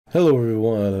Hello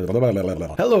everyone,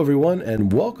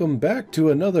 and welcome back to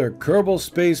another Kerbal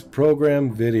Space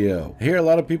Program video. I hear a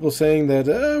lot of people saying that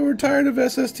we're tired of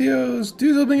SSTOs,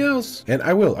 do something else. And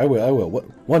I will.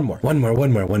 One more.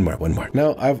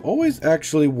 Now, I've always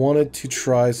actually wanted to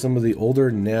try some of the older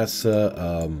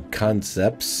NASA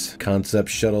concept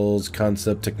shuttles,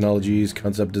 concept technologies,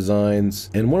 concept designs.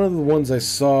 And one of the ones I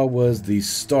saw was the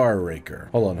Star Raker.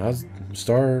 Hold on, how's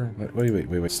Star?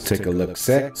 Wait. Let's take a look.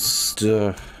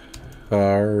 Star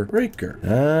Raker.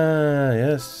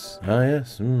 Yes.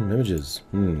 Images.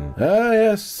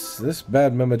 Yes, this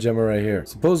bad mema gemma right here.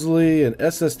 Supposedly an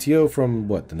SSTO from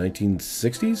what, the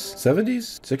 1960s?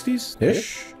 70s?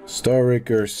 60s-ish? Star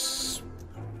Raker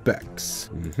specs.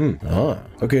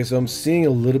 Okay, so I'm seeing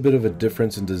a little bit of a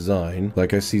difference in design.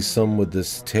 Like I see some with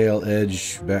this tail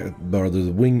edge back, or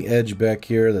the wing edge back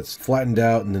here that's flattened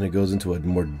out, and then it goes into a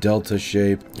more delta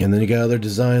shape. And then you got other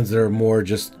designs that are more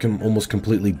just almost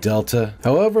completely delta.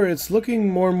 However, it's looking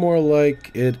more and more like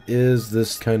it is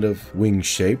this kind of wing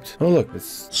shaped. Oh look,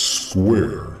 it's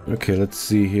square. Okay, let's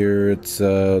see here. It's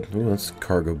that's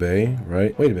cargo bay,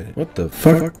 right? Wait a minute. What the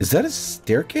fuck? Is that a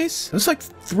staircase? That's like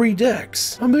 3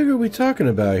 decks. How big are we talking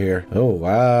about here? Oh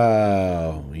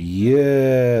wow.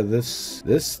 Yeah, this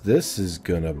is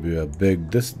gonna be a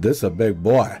big this a big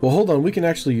boy. Well, hold on, we can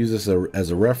actually use this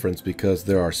as a reference because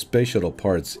there are space shuttle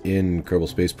parts in Kerbal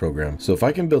Space Program. So if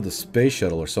I can build a space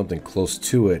shuttle or something close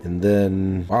to it, and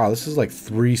then wow, this is like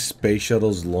 3 space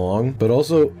shuttles long. But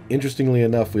also, interestingly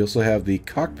enough, we also have the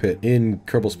cockpit in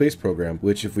Kerbal Space Program,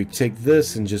 which if we take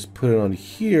this and just put it on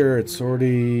here, it's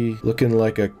already looking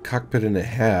like a cockpit and a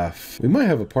half. We might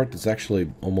have a part that's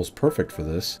actually almost perfect for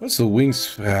this. What's the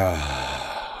wings?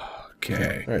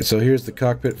 Okay. All right, so here's the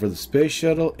cockpit for the space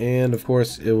shuttle, and of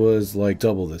course it was like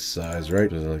double this size, right?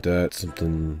 Something like that,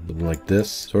 something like this,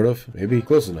 sort of, maybe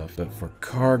close enough. But for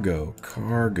cargo,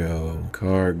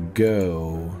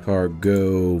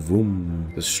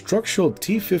 boom. The structural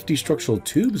T50 structural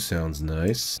tube sounds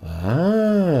nice.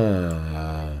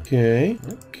 Okay.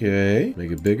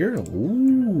 Make it bigger.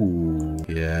 Ooh,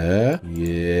 yeah.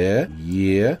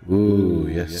 Ooh,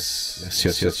 yes.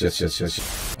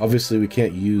 Obviously, we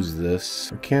can't use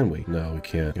this. Or can we? No, we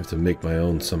can't. I have to make my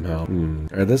own somehow.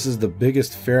 Alright, this is the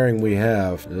biggest fairing we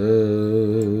have.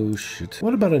 Oh, shit.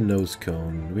 What about a nose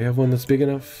cone? Do we have one that's big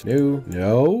enough? No.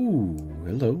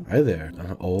 Hello. Hi there.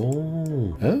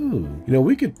 Oh. You know,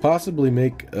 we could possibly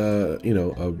make, you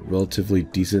know, a relatively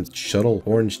decent shuttle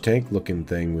orange tank looking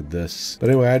thing with this. But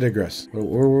anyway, I digress. Where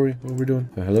were we? What were we doing?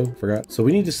 Hello? Forgot. So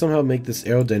we need to somehow make this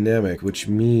aerodynamic, which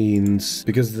means,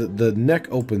 because the neck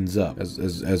opens up,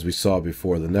 as we saw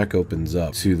before, the neck opens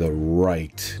up to the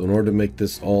right. So in order to make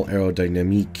this all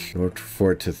aerodynamic, in order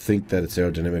for it to think that it's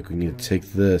aerodynamic, we need to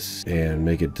take this and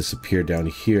make it disappear down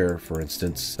here, for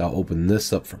instance. I'll open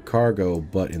this up for cargo,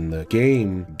 but in the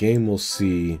game will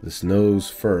see this nose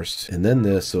first and then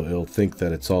this, so it'll think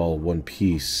that it's all one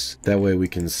piece. That way we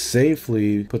can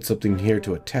safely put something here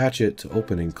to attach it to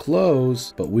open and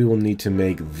close, but we will need to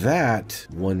make that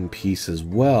one piece as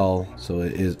well, so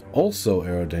it is also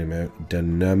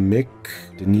aerodynamic.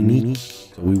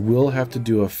 So we will have to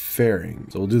do a fairing.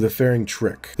 So we'll do the fairing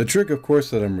trick. The trick, of course,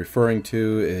 that I'm referring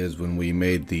to is when we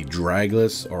made the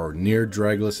dragless or near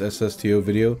dragless SSTO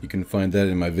video. You can find that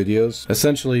in my videos.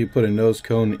 Essentially, you put a nose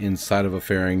cone inside of a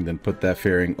fairing, then put that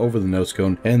fairing over the nose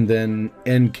cone, and then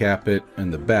end cap it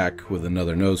in the back with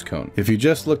another nose cone. If you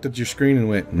just looked at your screen and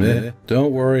went, meh,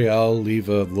 don't worry, I'll leave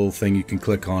a little thing you can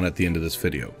click on at the end of this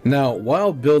video. Now,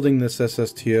 while building this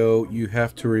SSTO, you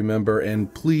have to remember,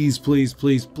 and please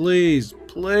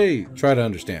try to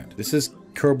understand. This is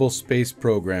Kerbal Space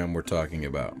Program we're talking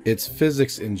about. Its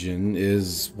physics engine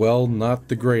is, well, not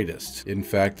the greatest. In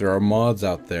fact, there are mods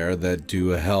out there that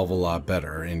do a hell of a lot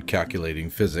better in calculating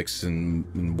physics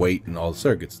and weight and all this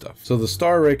other good stuff. So the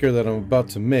Star Raker that I'm about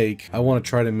to make, I want to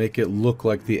try to make it look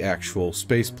like the actual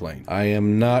space plane. I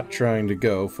am not trying to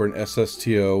go for an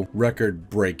SSTO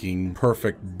record-breaking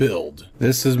perfect build.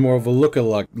 This is more of a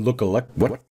lookalike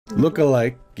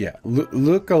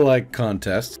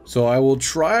contest. So I will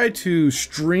try to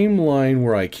streamline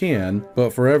where I can,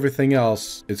 but for everything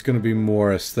else, it's going to be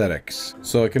more aesthetics.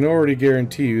 So I can already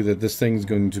guarantee you that this thing's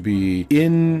going to be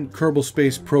in Kerbal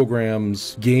Space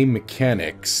Program's game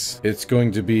mechanics. It's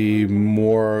going to be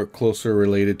more closer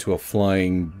related to a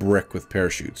flying brick with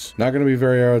parachutes. Not going to be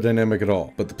very aerodynamic at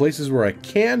all, but the places where I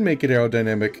can make it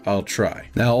aerodynamic, I'll try.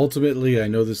 Now, ultimately, I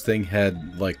know this thing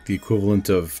had like the equivalent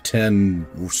of 10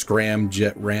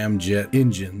 scramjet ramjet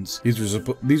engines.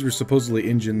 These were supposedly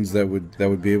engines that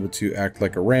would be able to act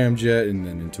like a ramjet and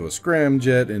then into a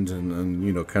scramjet and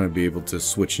you know, kind of be able to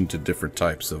switch into different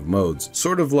types of modes.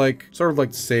 Sort of like the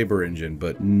Saber engine,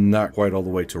 but not quite all the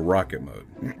way to rocket mode.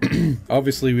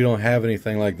 Obviously, we don't have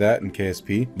anything like that in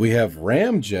KSP. We have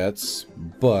ramjets,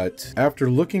 but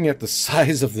after looking at the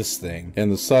size of this thing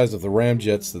and the size of the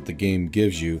ramjets that the game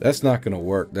gives you, that's not going to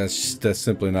work. That's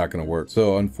simply not going to work.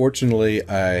 So unfortunately,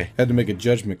 I had to make a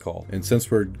judgment call. And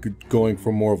since we're going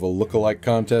for more of a look-alike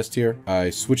contest here, I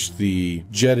switched the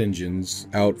jet engines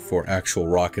out for actual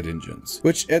rocket engines,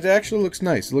 which it actually looks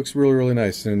nice. It looks really, really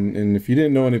nice. And if you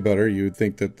didn't know any better, you would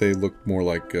think that they look more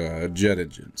like jet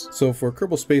engines. So for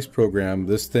Kerbal Space Program,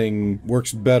 this thing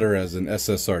works better as an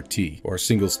SSRT, or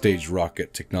single stage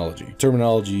rocket technology,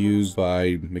 terminology used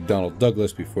by McDonnell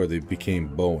Douglas before they became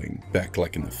Boeing, back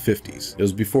like in the 50s. It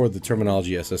was before the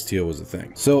terminology SSTO was a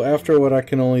thing. So after what I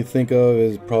can only think of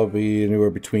is probably anywhere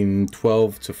between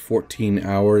 12 to 14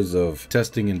 hours of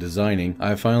testing and designing,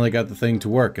 I finally got the thing to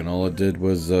work, and all it did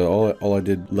was all I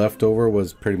did left over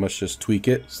was pretty much just tweak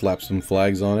it, slap some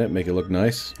flags on it, make it look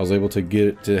nice. I was able to get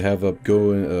it to have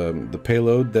the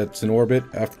payload that's in orbit.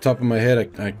 Off the top of my head,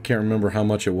 I can't remember how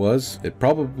much it was. It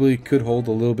probably could hold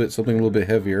a little bit, something a little bit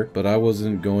heavier, but I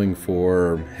wasn't going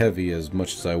for heavy as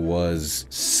much as I was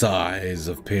size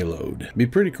of payload. It'd be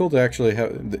pretty cool to actually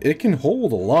have, it can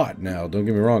hold a lot now, don't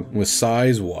get me wrong, with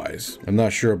size wise. I'm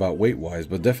not sure about weight wise,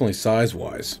 but definitely size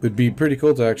wise. It'd be pretty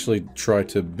cool to actually try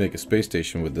to make a space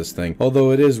station with this thing,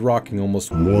 although it is rocking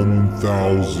almost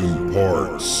 1,000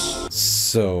 parts.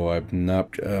 So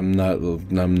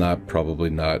probably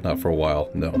not for a while,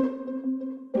 no.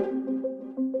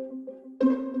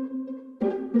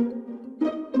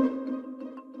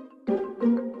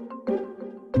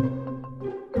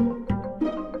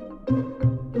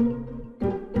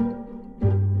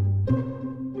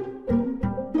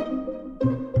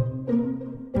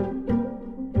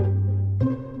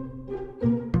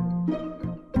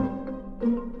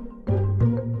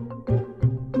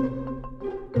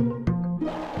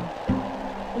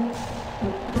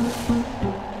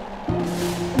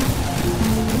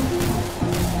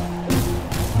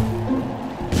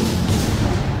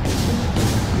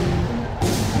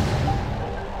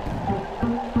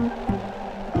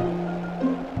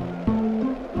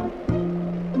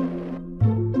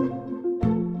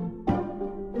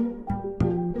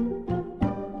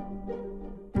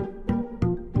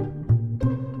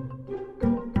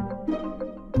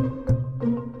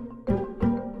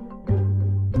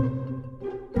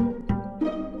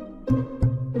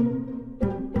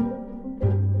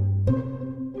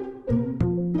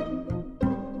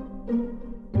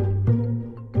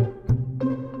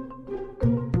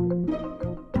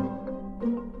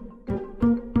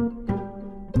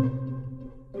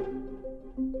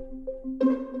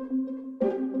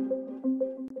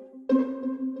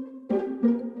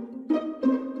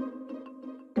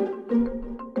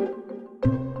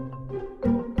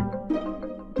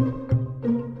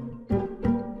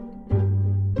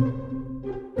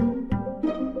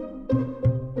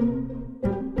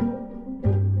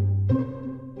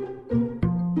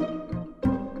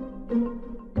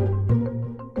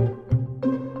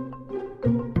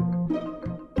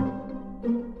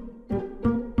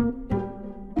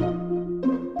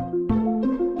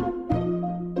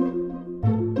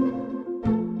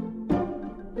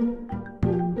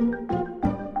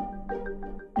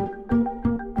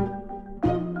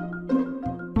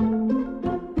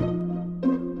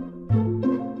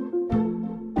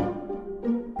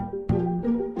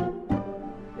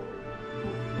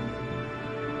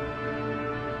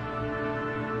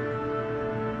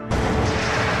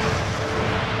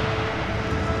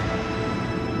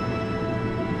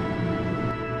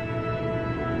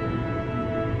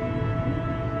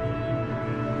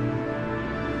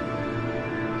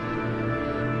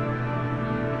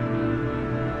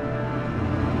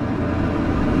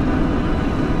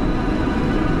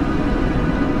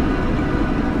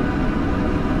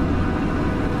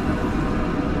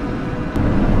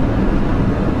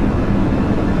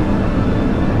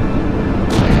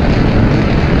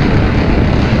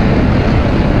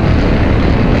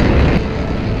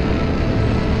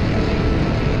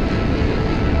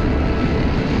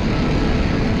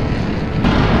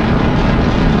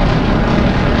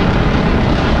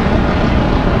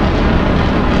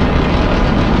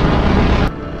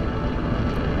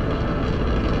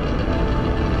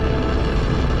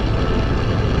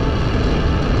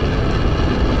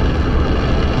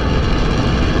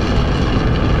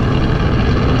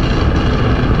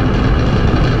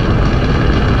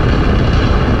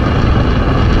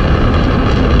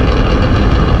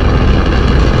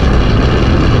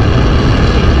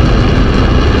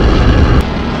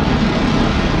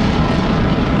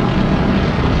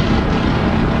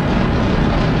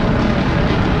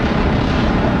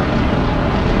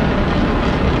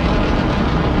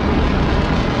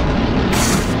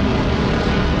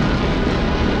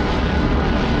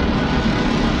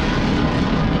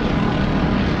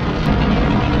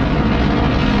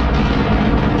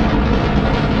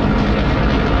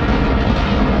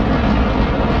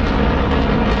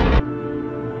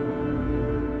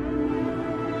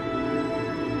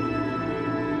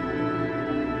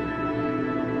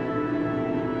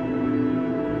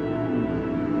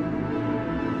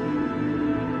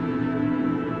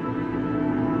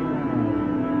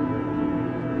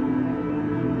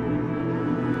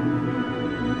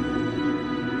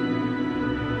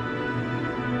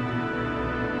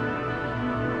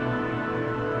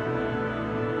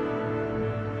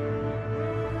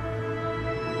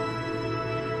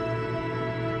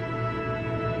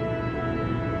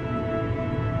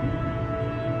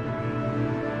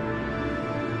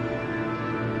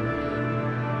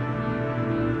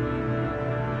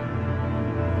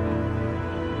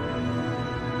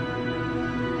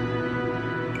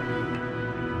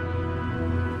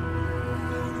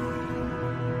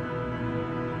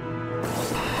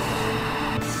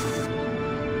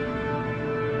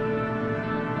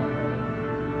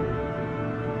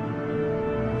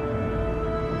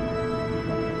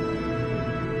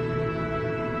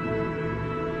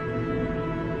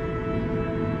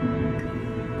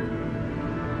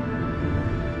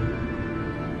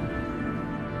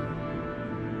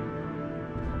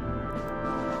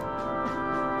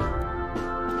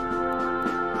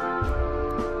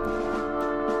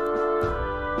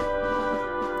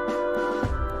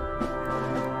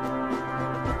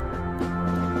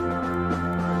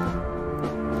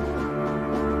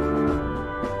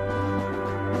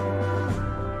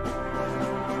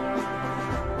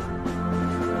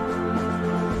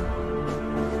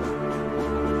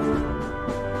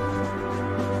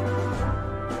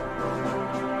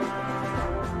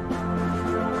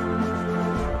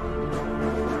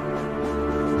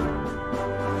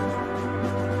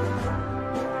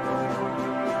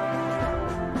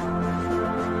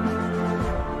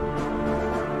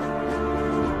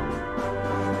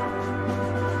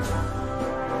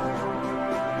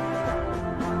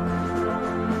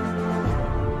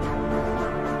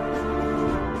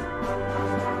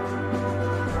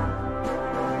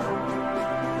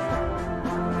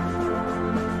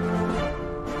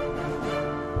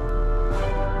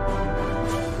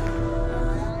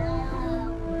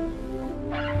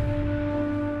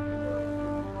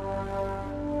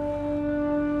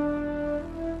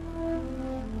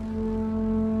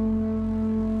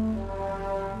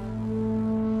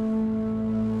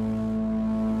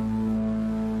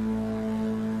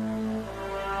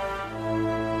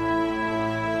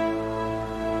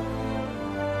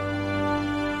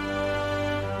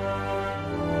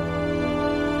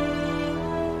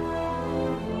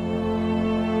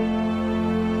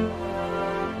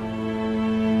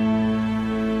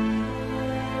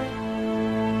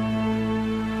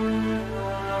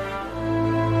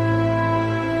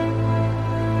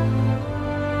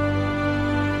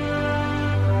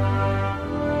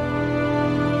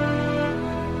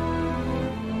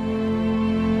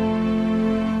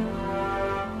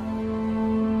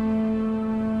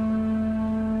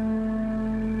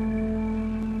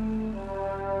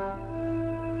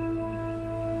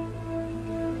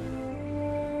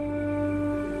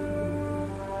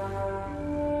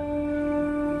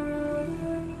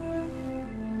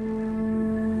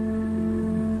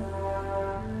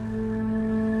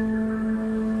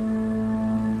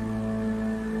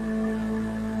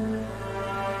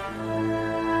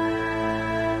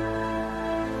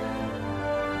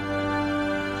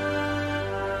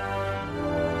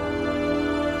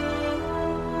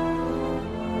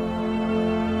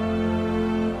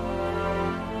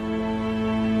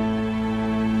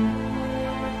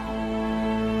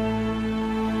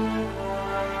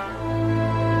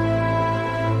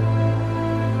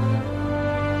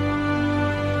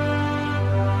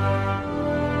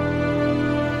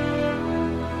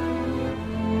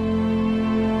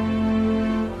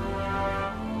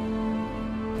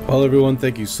 Well, everyone,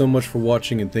 thank you so much for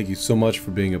watching, and thank you so much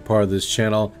for being a part of this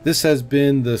channel. This has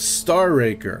been the Star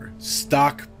Raker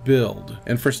stock build,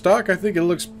 and for stock I think it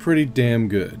looks pretty damn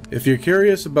good. If you're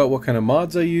curious about what kind of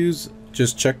mods I use,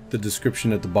 just check the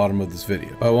description at the bottom of this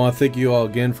video. I want to thank you all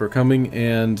again for coming,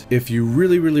 and if you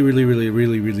really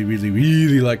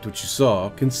liked what you saw,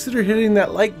 consider hitting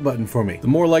that like button for me. The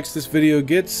more likes this video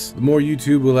gets, the more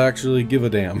YouTube will actually give a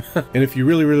damn. And if you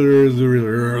really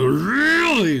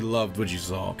loved what you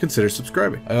saw, consider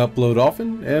subscribing. I upload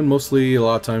often, and a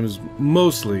lot of times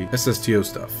SSTO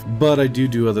stuff, but I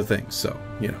do other things, so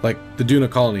you know, like the Duna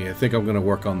Colony. I think I'm gonna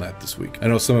work on that this week. I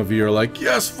know some of you are like,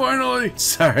 yes, finally!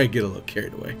 Sorry, I get a little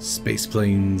carried away. Space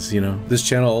planes, you know. This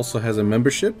channel also has a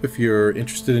membership if you're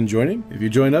interested in joining. If you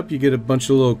join up, you get a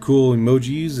bunch of little cool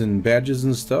emojis and badges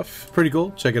and stuff. Pretty cool,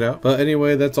 check it out. But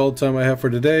anyway, that's all the time I have for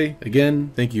today.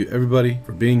 Again, thank you everybody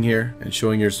for being here and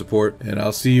showing your support, and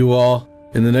I'll see you all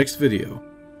in the next video.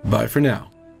 Bye for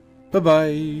now.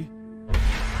 Bye-bye.